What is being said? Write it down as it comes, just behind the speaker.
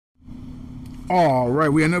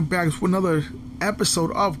Alright, we are now back with another episode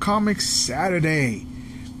of Comics Saturday.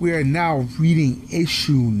 We are now reading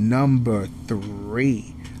issue number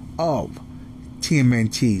 3 of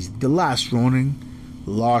TMNT's The Last Ronin,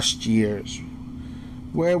 Lost Years,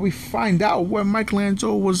 where we find out where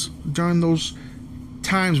Michelangelo was during those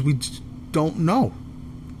times we don't know,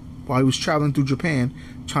 while he was traveling through Japan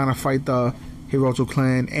trying to fight the Hiroto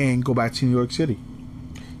clan and go back to New York City,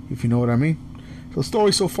 if you know what I mean. So the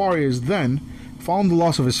story so far is then, following the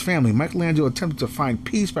loss of his family, Michelangelo attempted to find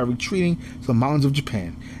peace by retreating to the mountains of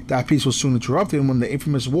Japan. That peace was soon interrupted when the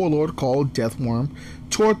infamous warlord called Deathworm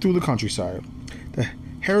tore through the countryside. The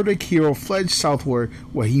heroic hero fled southward,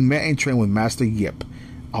 where he met and trained with Master Yip,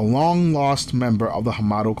 a long-lost member of the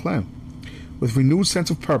Hamato clan. With renewed sense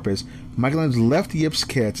of purpose, Michelangelo left Yip's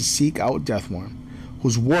care to seek out Deathworm,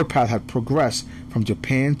 whose warpath had progressed from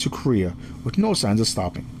Japan to Korea with no signs of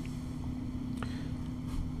stopping.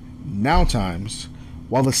 Now times,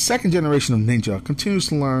 while the second generation of ninja continues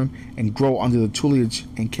to learn and grow under the tutelage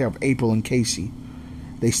and care of April and Casey,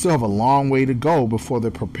 they still have a long way to go before they're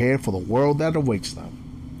prepared for the world that awaits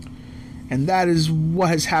them. And that is what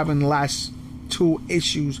has happened in the last 2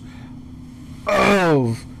 issues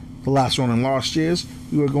of The Last Ronin, Lost Years.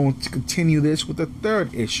 We are going to continue this with the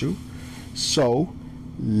 3rd issue. So,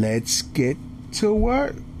 let's get to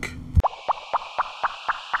work.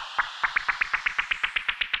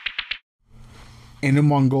 In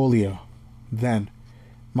Mongolia, then,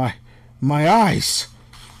 my eyes,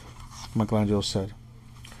 Michelangelo said.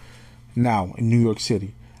 Now, in New York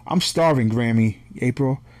City. I'm starving, Grammy,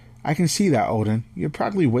 April. I can see that, Odin. You're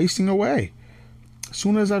practically wasting away. As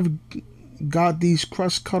soon as I've got these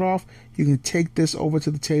crusts cut off, you can take this over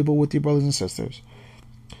to the table with your brothers and sisters.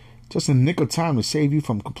 Just a nick of time to save you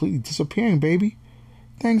from completely disappearing, baby.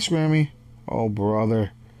 Thanks, Grammy. Oh,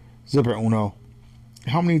 brother. Zipper Uno.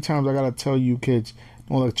 How many times I gotta tell you kids,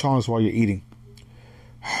 no electronics while you're eating?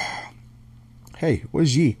 Hey,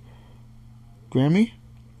 where's Yi? Grammy?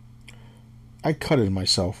 I cut it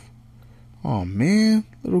myself. Oh man,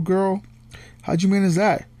 little girl. How'd you manage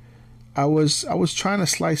that? I was trying to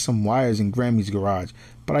slice some wires in Grammy's garage,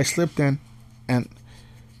 but I slipped in and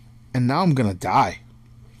now I'm gonna die.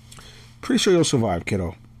 Pretty sure you'll survive,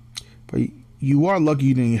 kiddo. But you are lucky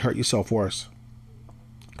you didn't hurt yourself worse.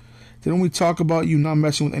 Didn't we talk about you not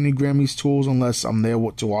messing with any Grammy's tools unless I'm there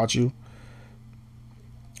to watch you?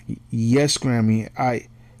 Yes, Grammy.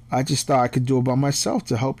 I just thought I could do it by myself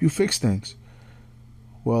to help you fix things.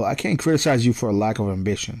 Well, I can't criticize you for a lack of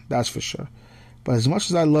ambition, that's for sure. But as much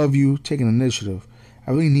as I love you taking initiative, I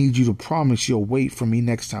really need you to promise you'll wait for me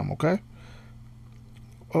next time, okay?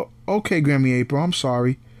 Okay, Grammy April, I'm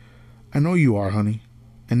sorry. I know you are, honey.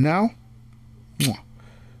 And now?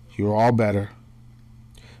 You're all better.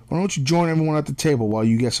 Why don't you join everyone at the table while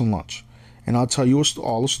you get some lunch? And I'll tell you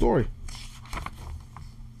all the story.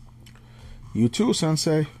 You too,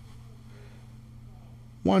 Sensei.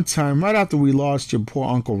 One time, right after we lost your poor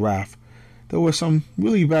Uncle Raph, there were some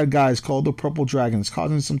really bad guys called the Purple Dragons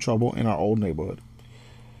causing some trouble in our old neighborhood.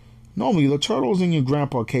 Normally, the Turtles and your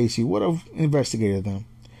grandpa Casey would have investigated them.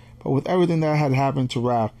 But with everything that had happened to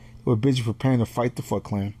Raph, they were busy preparing to fight the Foot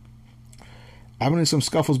Clan. I've been in some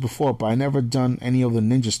scuffles before, but I never done any of the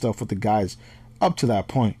ninja stuff with the guys up to that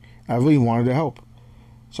point. I really wanted to help.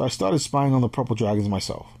 So I started spying on the Purple Dragons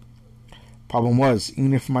myself. Problem was,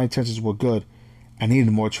 even if my intentions were good, I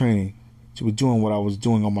needed more training to be doing what I was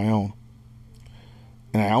doing on my own.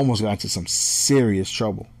 And I almost got into some serious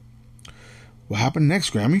trouble. What happened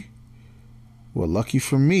next, Grammy? Well, lucky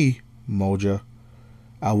for me, Moja,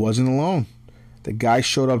 I wasn't alone. The guy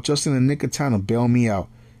showed up just in the nick of time to bail me out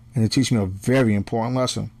and to teach me a very important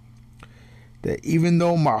lesson. That even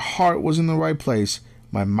though my heart was in the right place,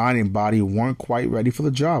 my mind and body weren't quite ready for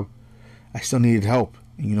the job. I still needed help.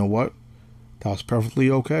 And you know what? That was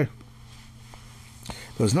perfectly okay.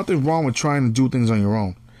 There's nothing wrong with trying to do things on your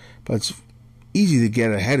own, but it's easy to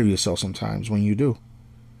get ahead of yourself sometimes when you do.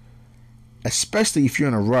 Especially if you're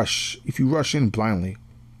in a rush, if you rush in blindly.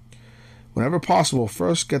 Whenever possible,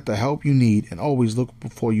 first get the help you need and always look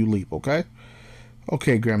before you leap, okay?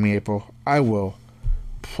 Okay, Grammy April, I will.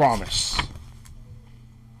 Promise.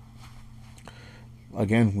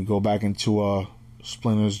 Again, we go back into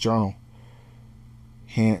Splinter's journal.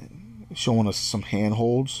 Showing us some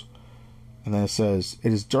handholds. And then it says,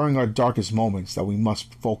 "It is during our darkest moments that we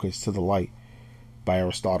must focus to the light," by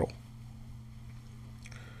Aristotle.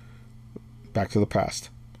 Back to the past.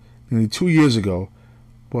 Nearly 2 years ago,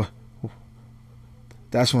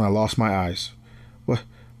 that's when I lost my eyes.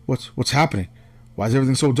 What's happening? Why is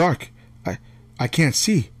everything so dark? I can't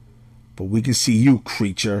see. But we can see you,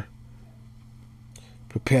 creature.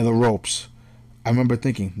 Prepare the ropes. I remember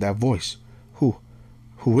thinking, that voice.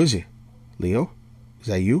 Who is it? Leo? Is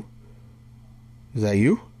that you? Is that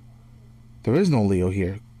you? There is no Leo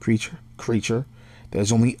here, creature.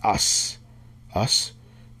 There's only us. Us?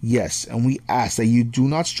 Yes, and we ask that you do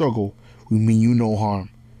not struggle. We mean you no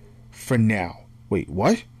harm. For now. Wait,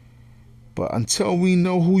 what? But until we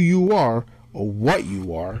know who you are, or what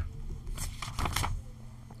you are,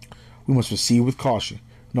 we must proceed with caution.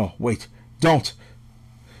 No, wait, don't!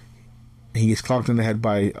 And he gets clocked in the head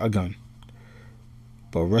by a gun.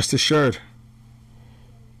 But rest assured,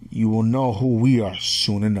 you will know who we are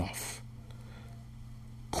soon enough.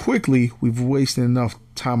 Quickly, we've wasted enough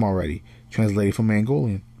time already. Translated from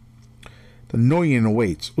Mongolian. The Noyan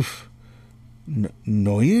awaits. Oof.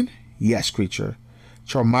 Noyan? Yes, creature.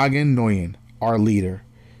 Charmagan Noyan, our leader.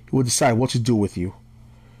 He will decide what to do with you.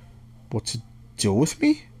 What to do with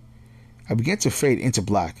me? I began to fade into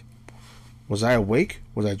black. Was I awake?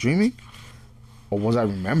 Was I dreaming? Or was I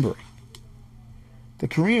remembering? The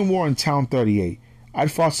Korean War in Town 38.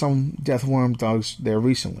 I'd fought some Deathworm thugs there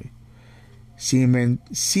recently.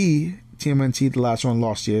 TMNT The Last One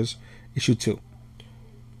Lost Years, issue 2.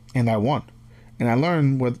 And I won. And I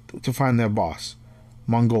learned where to find their boss,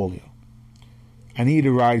 Mongolia. I needed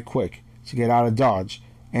to ride quick to get out of Dodge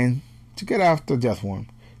and to get after Deathworm.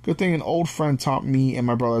 Good thing an old friend taught me and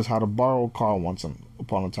my brothers how to borrow a car once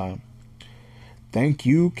upon a time. Thank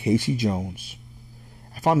you, Casey Jones.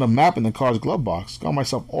 I found a map in the car's glove box, got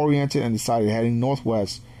myself oriented, and decided heading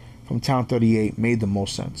northwest from Town 38 made the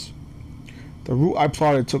most sense. The route I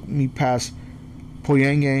plotted took me past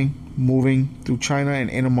Pyongyang, moving through China and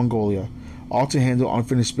Inner Mongolia, all to handle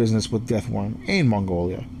unfinished business with Deathworm in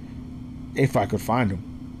Mongolia, if I could find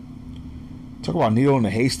him. Talk about needle in a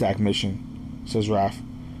haystack mission, says Raph.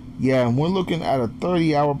 Yeah, and we're looking at a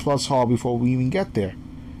 30-hour plus haul before we even get there,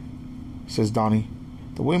 says Donnie.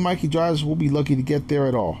 The way Mikey drives, we'll be lucky to get there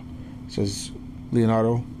at all, says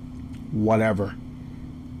Leonardo. Whatever,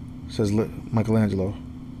 says Michelangelo.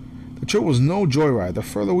 The trip was no joyride. The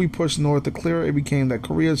further we pushed north, the clearer it became that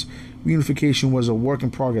Korea's reunification was a work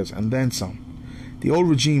in progress, and then some. The old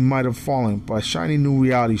regime might have fallen, but a shiny new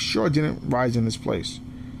reality sure didn't rise in its place.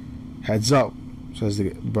 Heads up, says the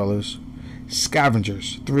brothers.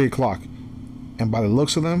 Scavengers, 3 o'clock. And by the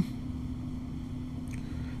looks of them,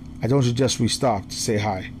 I don't suggest we stop to say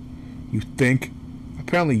hi. You think?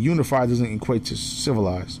 Apparently unified doesn't equate to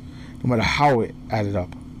civilized, no matter how it added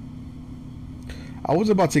up. I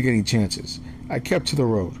wasn't about to take any chances. I kept to the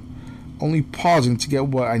road, only pausing to get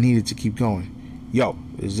what I needed to keep going. Yo,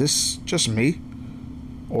 is this just me?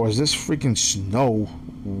 Or is this freaking snow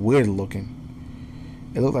weird looking?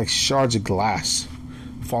 It looked like shards of glass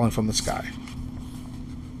falling from the sky.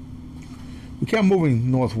 We kept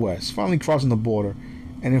moving northwest, finally crossing the border,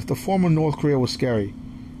 and if the former North Korea was scary,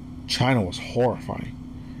 China was horrifying.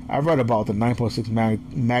 I read about the 9.6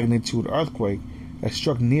 magnitude earthquake that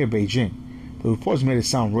struck near Beijing. The reports made it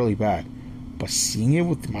sound really bad, but seeing it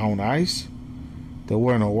with my own eyes, there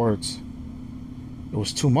were no words. It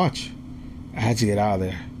was too much. I had to get out of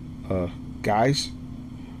there. Guys,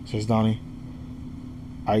 says Donnie,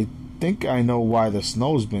 I think I know why the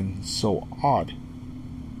snow's been so odd.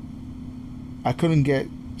 I couldn't get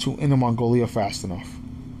to Inner Mongolia fast enough.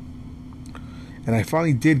 And I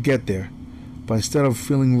finally did get there, but instead of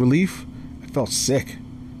feeling relief, I felt sick.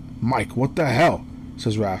 Mike, what the hell?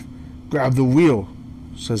 Says Raph. Grab the wheel,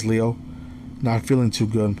 says Leo. Not feeling too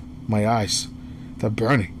good. My eyes, they're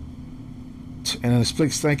burning. And in a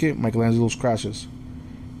split second, Michelangelo's crashes.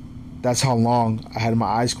 That's how long I had my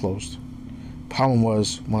eyes closed. Problem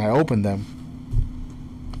was, when I opened them...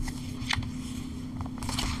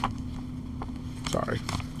 Sorry,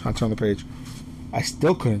 trying to turn the page. I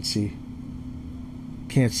still couldn't see.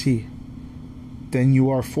 Can't see. Then you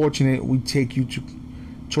are fortunate we take you to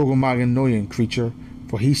Chogomagan Noyan, creature,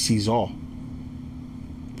 for he sees all.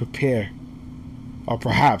 Prepare, or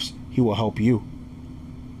perhaps he will help you.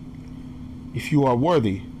 If you are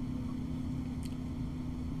worthy,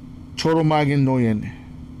 Chogomagan Noyan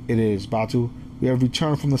it is, Batu. We have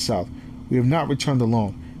returned from the south. We have not returned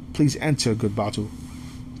alone. Please enter, good Batu.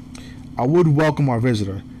 I would welcome our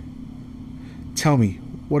visitor. Tell me,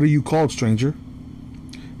 what are you called, stranger?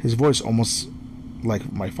 His voice almost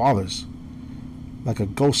like my father's, like a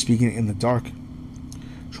ghost speaking in the dark.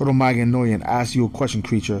 Chogomagan Noyan asks you a question,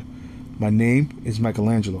 creature. My name is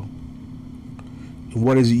Michelangelo. And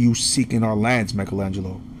what is it you seek in our lands,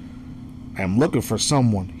 Michelangelo? I am looking for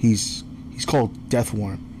someone. He's called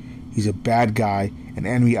Deathworm. He's a bad guy, an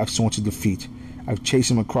enemy I've sworn to defeat. I've chased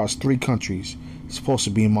him across 3 countries. He's supposed to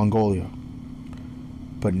be in Mongolia.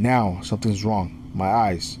 But now, something's wrong. My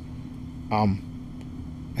eyes.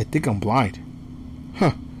 I think I'm blind.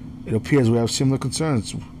 Huh. It appears we have similar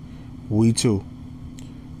concerns. We too.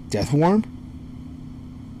 Deathworm?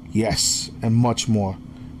 Yes, and much more.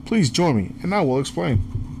 Please join me, and I will explain.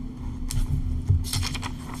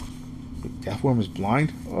 Deathworm is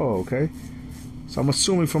blind? Oh, okay. So I'm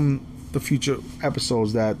assuming from the future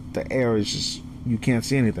episodes that the air is just, you can't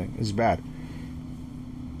see anything. It's bad.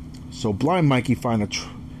 So blind Mikey found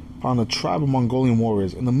a tribe of Mongolian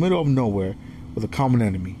warriors in the middle of nowhere with a common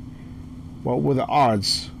enemy. What were the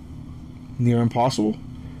odds? Near impossible?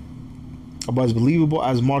 About as believable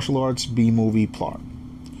as martial arts B-movie plot.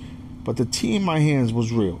 But the tea in my hands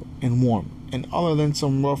was real and warm, and other than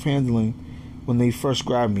some rough handling when they first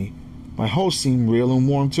grabbed me, my host seemed real and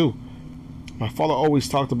warm too. My father always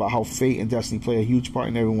talked about how fate and destiny play a huge part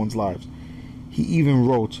in everyone's lives. He even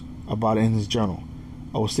wrote about it in his journal.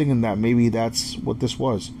 I was thinking that maybe that's what this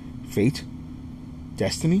was. Fate?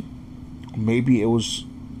 Destiny? Or maybe it was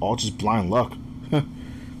all just blind luck.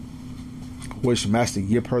 Wish Master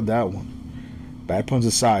Yip heard that one. Bad puns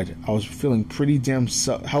aside, I was feeling pretty damn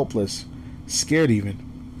helpless, scared even.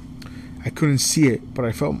 I couldn't see it, but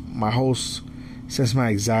I felt my host sense my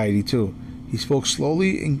anxiety too. He spoke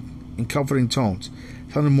slowly in comforting tones,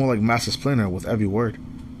 sounding more like Master Splinter with every word.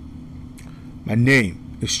 My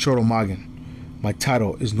name is Chortle Magan. My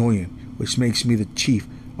title is Noyan, which makes me the chief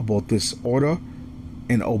of both this order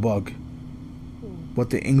and Obug. What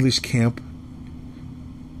the English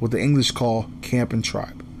call camp and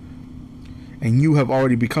tribe. And you have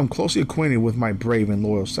already become closely acquainted with my brave and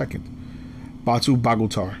loyal second, Batu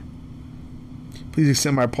Bagutar. Please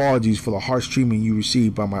accept my apologies for the harsh treatment you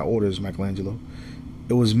received by my orders, Michelangelo.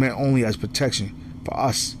 It was meant only as protection for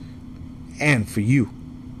us and for you.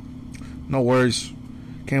 No worries.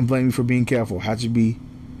 Can't blame you for being careful. Had to be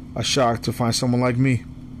a shock to find someone like me.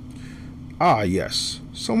 Ah, yes.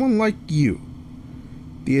 Someone like you.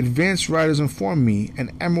 The advanced riders informed me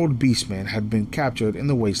an Emerald Beastman had been captured in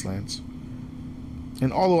the wastelands.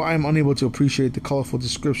 And although I am unable to appreciate the colorful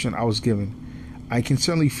description I was given, I can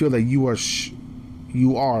certainly feel that you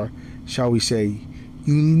are, shall we say,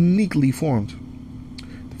 uniquely formed.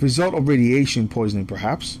 The result of radiation poisoning,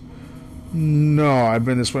 perhaps? No, I've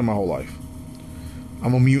been this way my whole life.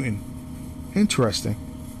 I'm a mutant. Interesting.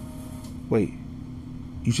 Wait,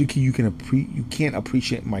 you think you can't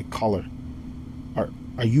appreciate my color?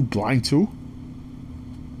 Are you blind too?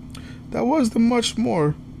 That was the much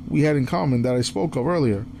more we had in common that I spoke of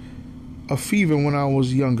earlier. A fever when I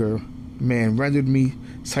was younger, man, rendered me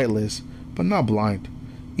sightless, but not blind.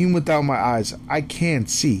 Even without my eyes, I can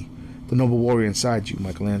see the noble warrior inside you,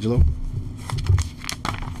 Michelangelo.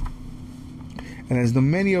 And as the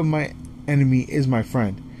many of my enemy is my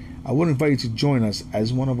friend, I would invite you to join us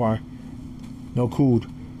as one of our no-cooled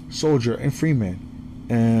soldier and free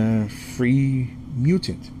man, free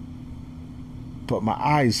mutant. But my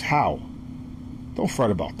eyes, how? Don't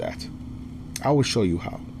fret about that. I will show you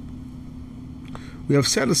how. We have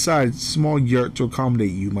set aside a small yurt to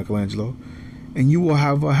accommodate you, Michelangelo, and you will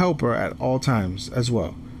have a helper at all times as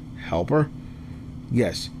well. Helper?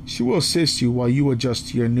 Yes, she will assist you while you adjust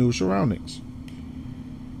to your new surroundings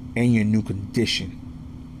and your new condition.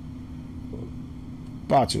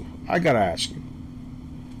 Batu, I gotta ask you,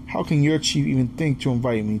 how can your chief even think to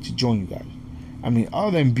invite me to join you guys? I mean,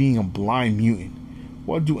 other than being a blind mutant,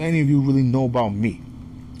 what do any of you really know about me?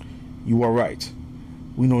 You are right.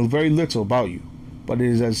 We know very little about you, but it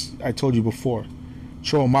is as I told you before.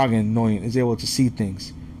 Chortle Magan Noyan is able to see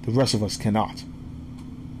things the rest of us cannot.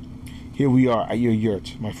 Here we are at your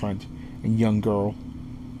yurt, my friend, and young girl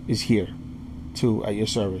is here, too, at your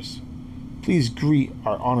service. Please greet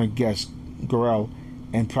our honored guest, Gorel,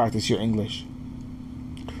 and practice your English.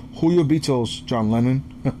 Julio Beatles, John Lennon.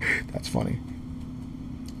 That's funny.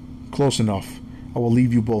 Close enough. I will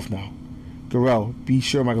leave you both now. Gorel, be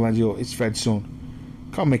sure Michelangelo is fed soon.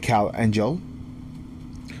 Come, Michelangelo.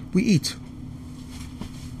 We eat.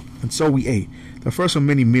 And so we ate. The first of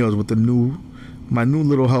many meals with my new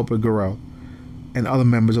little helper Gorel and other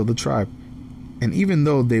members of the tribe. And even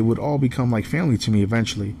though they would all become like family to me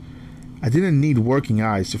eventually, I didn't need working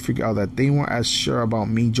eyes to figure out that they weren't as sure about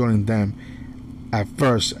me joining them at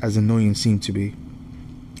first as Anoyan seemed to be.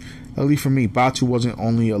 Luckily for me, Batu wasn't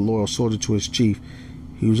only a loyal soldier to his chief,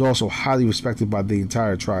 he was also highly respected by the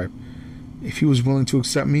entire tribe. If he was willing to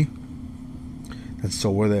accept me, then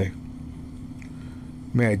so were they.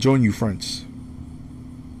 May I join you, friends?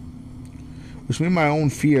 Which made my own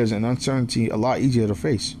fears and uncertainty a lot easier to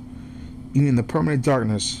face. Even in the permanent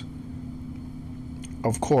darkness,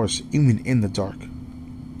 of course, even in the dark.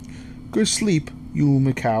 Good sleep, you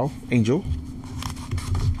Mikau, angel.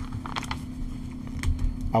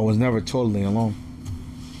 I was never totally alone.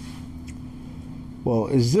 Well,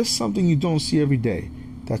 is this something you don't see every day?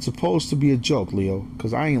 That's supposed to be a joke, Leo,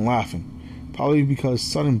 because I ain't laughing. Probably because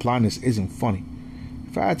sudden blindness isn't funny.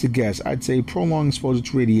 If I had to guess, I'd say prolonged exposure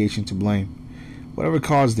to radiation to blame. Whatever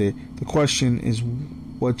caused it, the question is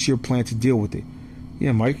what's your plan to deal with it?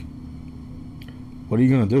 Yeah, Mike. What are you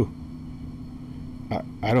going to do?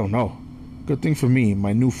 I don't know. Good thing for me,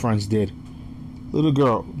 my new friends did. Little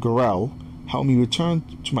girl, Gorel, helped me return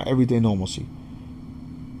to my everyday normalcy.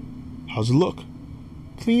 How's it look?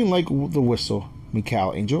 Clean like the whistle,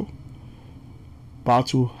 Mikhail Angel.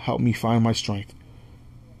 Batu helped me find my strength.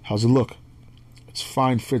 How's it look? It's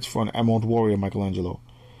fine fits for an emerald warrior, Michelangelo.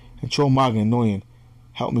 And Chomag and Noyan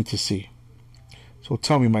helped me to see. So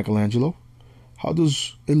tell me, Michelangelo, how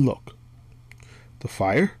does it look? The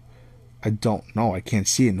fire? I don't know. I can't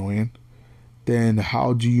see it, Noyan. Then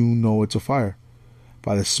how do you know it's a fire?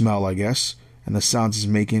 By the smell, I guess, and the sounds it's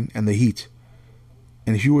making, and the heat.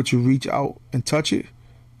 And if you were to reach out and touch it,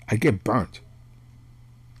 I'd get burnt.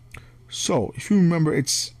 So, if you remember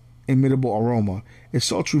its inimitable aroma, its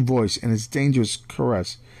sultry voice, and its dangerous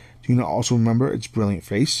caress, do you not also remember its brilliant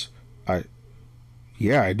face?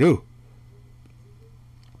 Yeah, I do.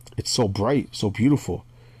 It's so bright, so beautiful.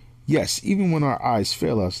 Yes, even when our eyes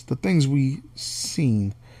fail us, the things we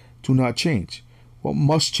seen do not change. What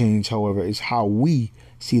must change, however, is how we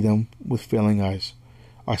see them with failing eyes.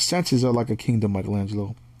 Our senses are like a kingdom,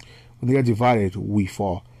 Michelangelo. When they are divided, we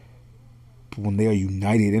fall. But when they are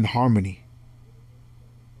united in harmony,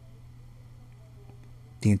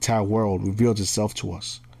 the entire world reveals itself to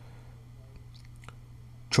us.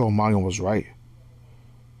 Choromagan was right.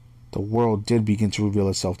 The world did begin to reveal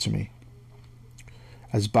itself to me.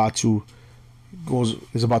 As Batu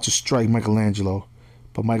is about to strike Michelangelo,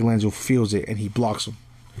 but Michelangelo feels it and he blocks him.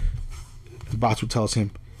 And Batu tells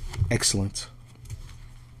him, "Excellent."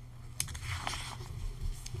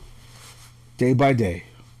 Day by day.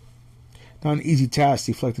 Not an easy task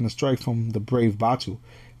deflecting a strike from the brave Batu.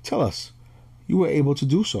 Tell us, you were able to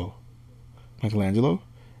do so. Michelangelo,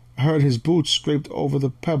 I heard his boots scraped over the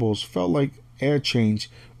pebbles, felt like air change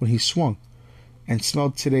when he swung, and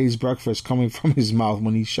smelled today's breakfast coming from his mouth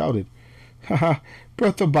when he shouted. Haha,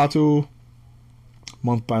 breath of Batu.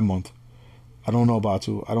 Month by month. I don't know,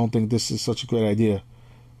 Batu. I don't think this is such a great idea.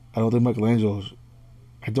 I don't think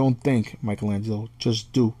Michelangelo,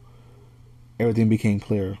 just do. Everything became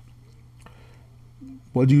clearer.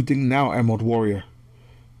 What do you think now, Emerald Warrior?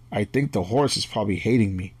 I think the horse is probably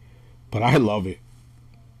hating me, but I love it.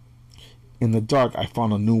 In the dark, I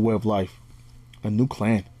found a new way of life, a new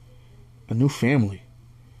clan, a new family.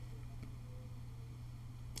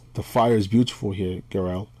 The fire is beautiful here,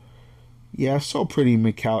 Garel. Yeah, so pretty,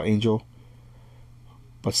 Mikhail Angel.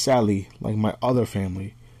 But sadly, like my other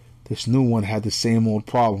family, this new one had the same old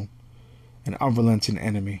problem, an unrelenting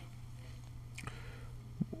enemy.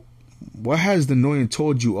 What has the Noyan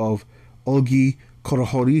told you of Olgi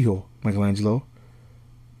Korohoriho, Michelangelo?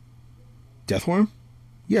 Deathworm?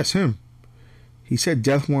 Yes, him. He said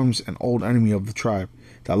Deathworm's an old enemy of the tribe,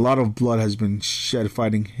 that a lot of blood has been shed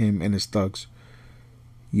fighting him and his thugs.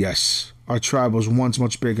 Yes, our tribe was once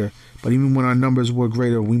much bigger, but even when our numbers were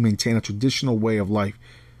greater, we maintained a traditional way of life,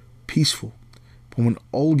 peaceful. But when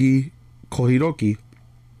Olgi Kohiroki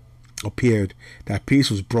appeared, that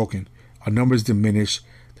peace was broken. Our numbers diminished.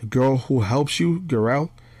 The girl who helps you, Garel,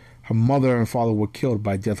 her mother and father were killed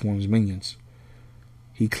by Deathworm's minions.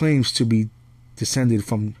 He claims to be descended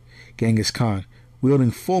from Genghis Khan, wielding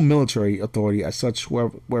full military authority as such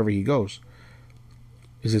wherever he goes.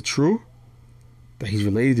 Is it true that he's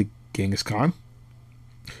related to Genghis Khan?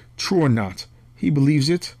 True or not, he believes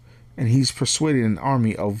it, and he's persuaded an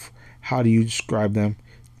army of, how do you describe them,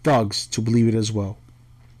 thugs to believe it as well.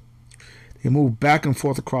 They move back and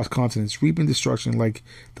forth across continents, reaping destruction like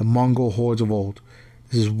the Mongol hordes of old.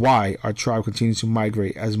 This is why our tribe continues to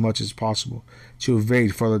migrate as much as possible, to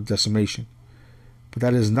evade further decimation. But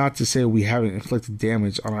that is not to say we haven't inflicted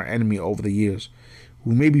damage on our enemy over the years.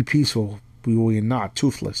 We may be peaceful, but we are not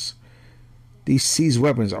toothless. These seized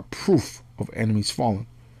weapons are proof of enemies fallen.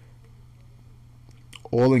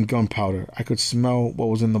 Oil and gunpowder. I could smell what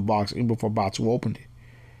was in the box even before Batu opened it.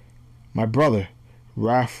 My brother,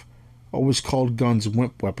 Raf, always called guns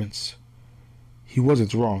wimp weapons. He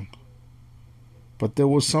wasn't wrong. But there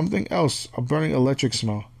was something else, a burning electric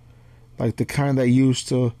smell, like the kind that used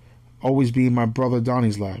to always be in my brother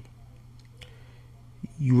Donnie's lab.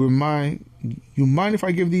 You mind if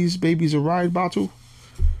I give these babies a ride, Batu?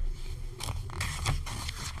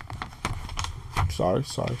 Sorry.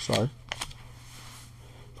 From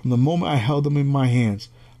the moment I held them in my hands,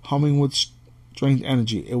 humming with strange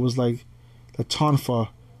energy, it was like the tonfa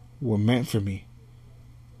were meant for me.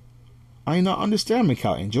 I not understand,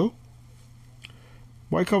 Mikhail Angel.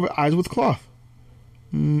 Why cover eyes with cloth?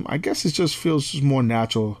 I guess it just feels more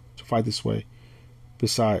natural to fight this way.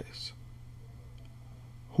 Besides,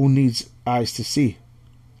 who needs eyes to see?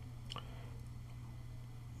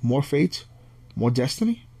 More fate? More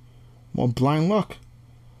destiny? More blind luck?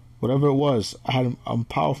 Whatever it was, I had a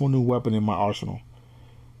powerful new weapon in my arsenal.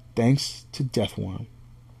 Thanks to Deathworm.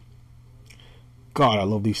 God, I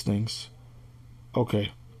love these things.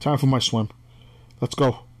 Okay, time for my swim. Let's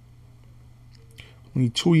go. Only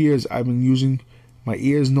 2 years I've been using my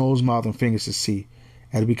ears, nose, mouth, and fingers to see.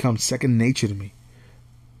 It had become second nature to me.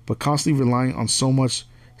 But constantly relying on so much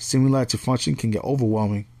stimuli to function can get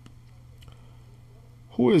overwhelming.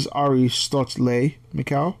 Who is Aristotle,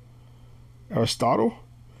 Mikhail? Aristotle?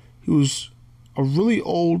 He was a really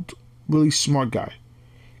old, really smart guy.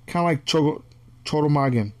 Kind of like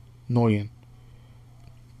Chodomagan Noyan.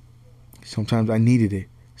 Sometimes I needed it.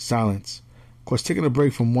 Silence. Of course, taking a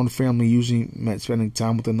break from one family usually meant spending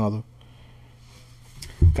time with another.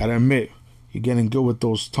 Gotta admit, you're getting good with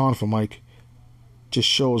those tonfa, Mike. Just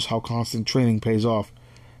shows how constant training pays off.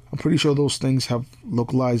 I'm pretty sure those things have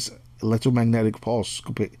localized electromagnetic pulse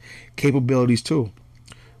capabilities too.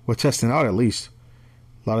 We're testing out at least.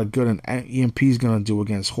 A lot of good an EMP's gonna do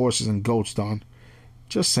against horses and goats, Don.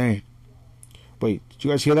 Just saying. Wait, did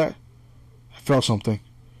you guys hear that? I felt something.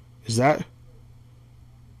 Is that?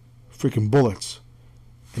 Freaking bullets.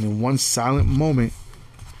 And in one silent moment,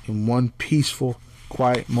 in one peaceful,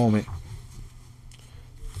 quiet moment,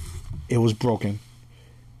 it was broken.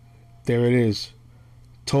 There it is.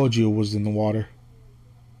 Told you it was in the water.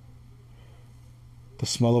 The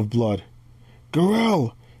smell of blood.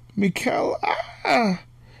 Gorel! Mikhail! Ah!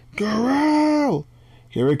 Gorel!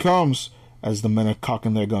 Here it comes, as the men are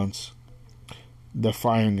cocking their guns. They're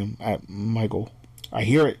firing them at Michael. I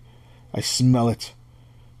hear it. I smell it.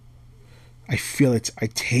 I feel it. I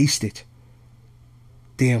taste it.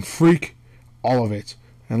 Damn freak. All of it.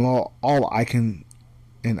 And all I can,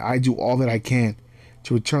 and I do all that I can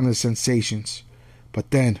to return the sensations.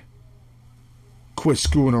 But then, quit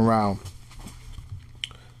screwing around.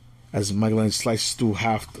 As Michael slices through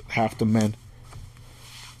half the men,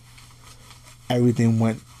 everything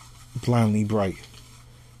went blindly bright.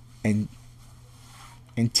 And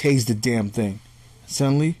tased the damn thing.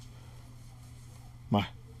 Suddenly,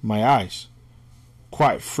 my eyes,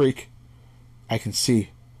 quiet freak, I can see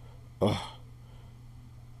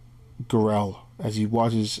Gorel as he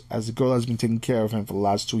watches as the girl that's been taking care of him for the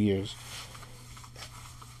last 2 years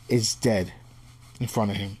is dead in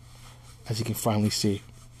front of him, as he can finally see.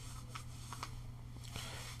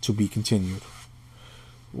 To be continued.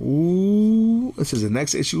 Ooh, this is the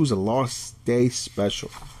next issue is a Lost Day special.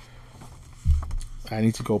 I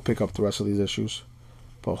need to go pick up the rest of these issues.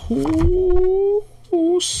 But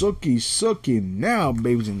Suki now,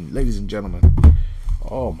 ladies and gentlemen.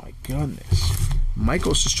 Oh my goodness.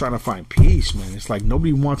 Michael's just trying to find peace, man. It's like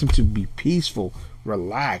nobody wants him to be peaceful,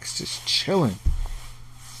 relaxed, just chilling.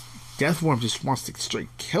 Deathworm just wants to straight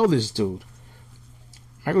kill this dude.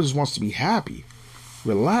 Michael just wants to be happy,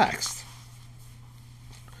 relaxed.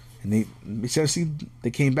 And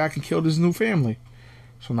they came back and killed his new family.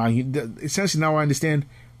 So now now I understand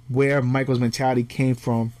where Michael's mentality came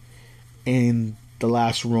from in the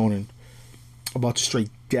last Ronin, about the straight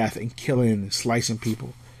death and killing and slicing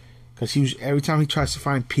people. Because every time he tries to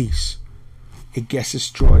find peace, it gets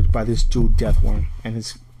destroyed by this dude Deathworm and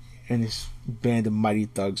his band of mighty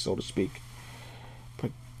thugs, so to speak.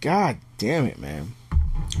 But god damn it, man!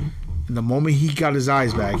 And the moment he got his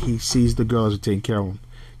eyes back, he sees the girls are taking care of him,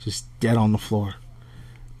 just dead on the floor.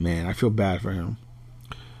 Man, I feel bad for him.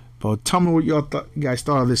 But tell me what you guys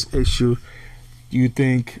thought of this issue. Do you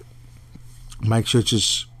think Mike should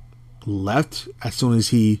just left as soon as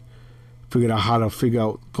he figured out how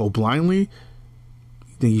to go blindly?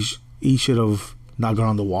 You think he should have not gone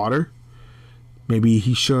on the water? Maybe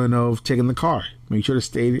he shouldn't have taken the car. Maybe he should have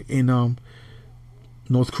stayed in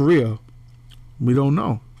North Korea. We don't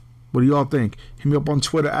know. What do y'all think? Hit me up on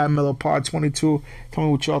Twitter at MellowPod22. Tell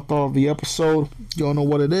me what y'all thought of the episode. Y'all know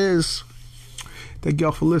what it is. Thank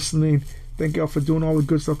y'all for listening. Thank y'all for doing all the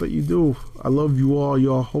good stuff that you do. I love you all.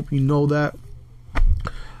 Y'all hope you know that.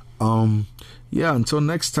 Yeah, until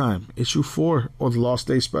next time. Issue 4 or the Lost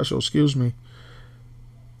Day special, excuse me.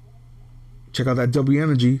 Check out that W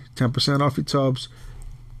Energy, 10% off your tubs.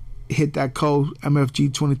 Hit that code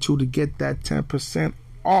MFG22 to get that 10%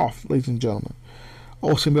 off, ladies and gentlemen.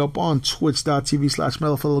 Also hit me up on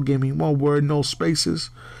twitch.tv/MellowFellowGaming. One word, no spaces.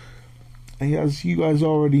 And as you guys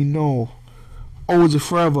already know, always and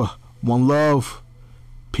forever, one love,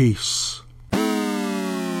 peace.